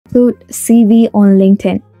upload CV on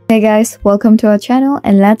LinkedIn. Hey guys, welcome to our channel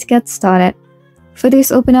and let's get started. For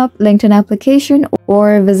this, open up LinkedIn application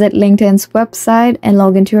or visit LinkedIn's website and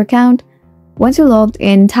log into your account. Once you're logged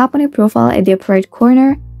in, tap on your profile at the upper right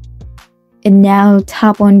corner and now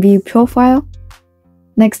tap on view profile.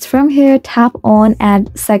 Next, from here, tap on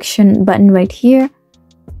add section button right here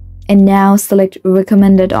and now select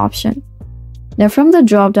recommended option. Now from the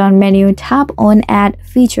drop down menu, tap on add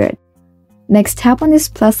featured. Next, tap on this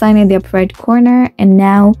plus sign in the upper right corner and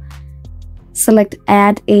now select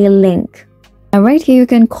add a link. Now right here, you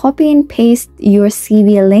can copy and paste your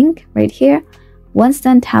CV link right here. Once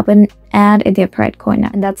done, tap on add at the upper right corner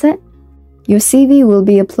and that's it. Your CV will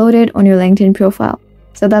be uploaded on your LinkedIn profile.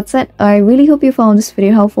 So that's it. I really hope you found this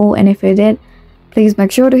video helpful, and if you did, please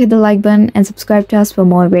make sure to hit the like button and subscribe to us for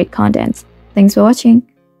more great contents. Thanks for watching.